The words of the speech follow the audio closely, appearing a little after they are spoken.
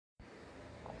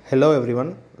Hello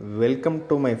everyone, welcome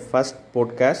to my first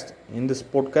podcast. In this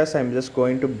podcast, I am just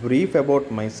going to brief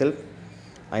about myself.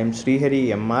 I am Srihari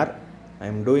MR. I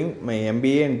am doing my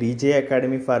MBA in DJ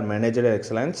Academy for Managerial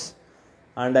Excellence,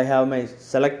 and I have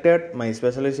selected my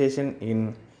specialization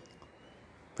in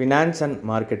finance and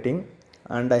marketing,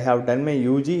 and I have done my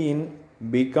UG in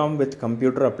BCom with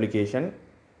computer application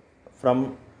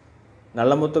from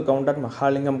Nalamuthu Counter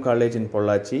Mahalingam College in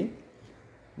Pollachi.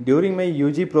 During my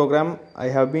UG program, I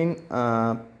have been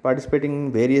participating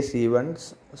in various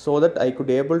events so that I could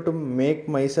able to make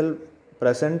myself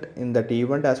present in that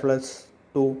event as well as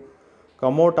to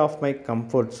come out of my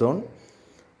comfort zone.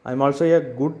 I am also a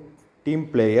good team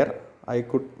player. I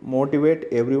could motivate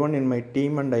everyone in my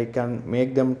team and I can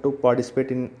make them to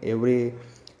participate in every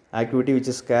activity which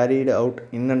is carried out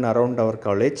in and around our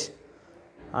college.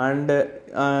 And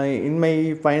in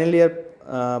my final year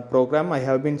program, I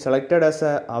have been selected as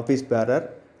an office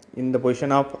bearer in the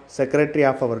position of secretary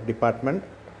of our department.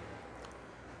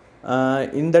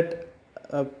 In that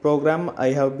program, I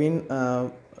have been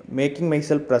making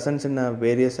myself presence in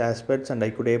various aspects, and I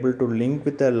could able to link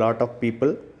with a lot of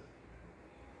people.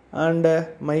 And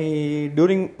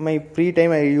during my free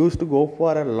time, I used to go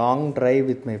for a long drive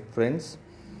with my friends.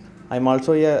 I am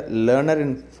also a learner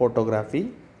in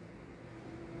photography.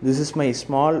 This is my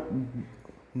small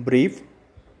brief.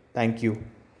 Thank you.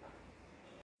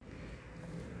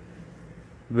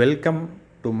 Welcome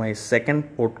to my second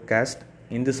podcast.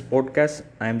 In this podcast,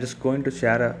 I am just going to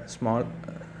share a small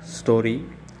story.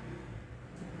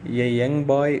 A young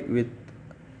boy with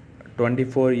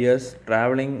 24 years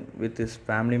traveling with his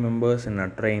family members in a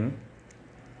train.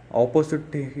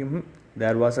 Opposite to him,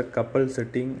 there was a couple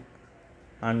sitting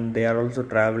and they are also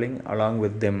traveling along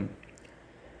with them.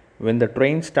 When the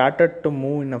train started to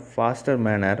move in a faster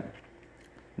manner,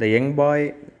 the young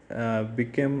boy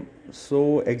became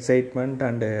so excitement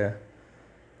and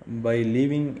by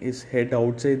leaving his head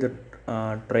outside the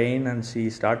train, and he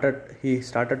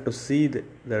started to see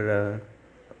the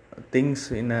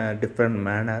things in a different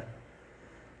manner,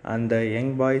 and the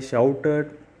young boy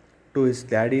shouted to his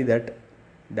daddy that,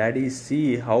 "Daddy,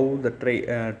 see how the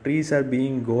trees are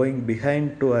being going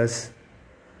behind to us."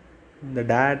 The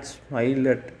dad smiled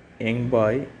at young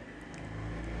boy,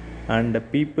 and the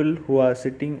people who are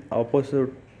sitting opposite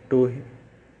to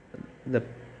the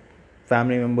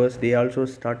family members, they also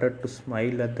started to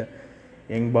smile at the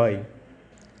young boy,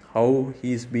 how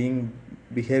he is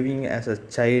behaving as a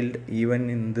child even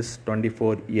in this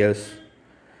 24 years.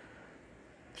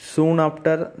 Soon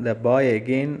after, the boy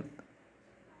again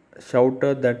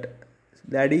shouted that,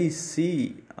 "Daddy,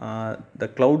 see the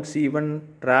clouds even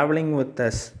traveling with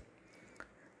us."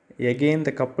 Again,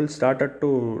 the couple started to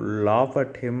laugh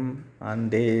at him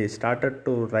and they started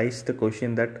to raise the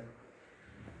question that,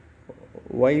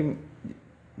 "Why,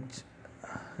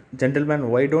 gentlemen,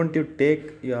 why don't you take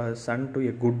your son to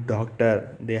a good doctor?"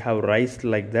 They have raised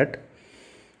like that.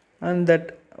 And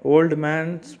that old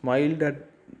man smiled at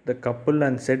the couple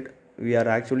and said, "We are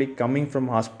actually coming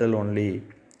from hospital only.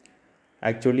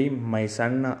 Actually, my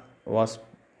son was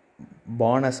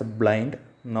born as a blind.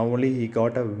 Now only he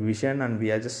got a vision and we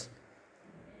are just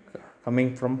coming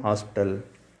from hospital."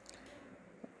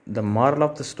 The moral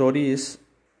of the story is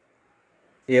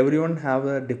everyone have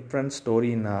a different story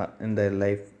in their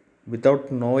life.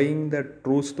 Without knowing the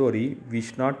true story, we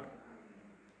should not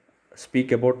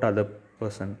speak about other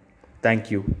person. Thank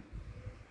you.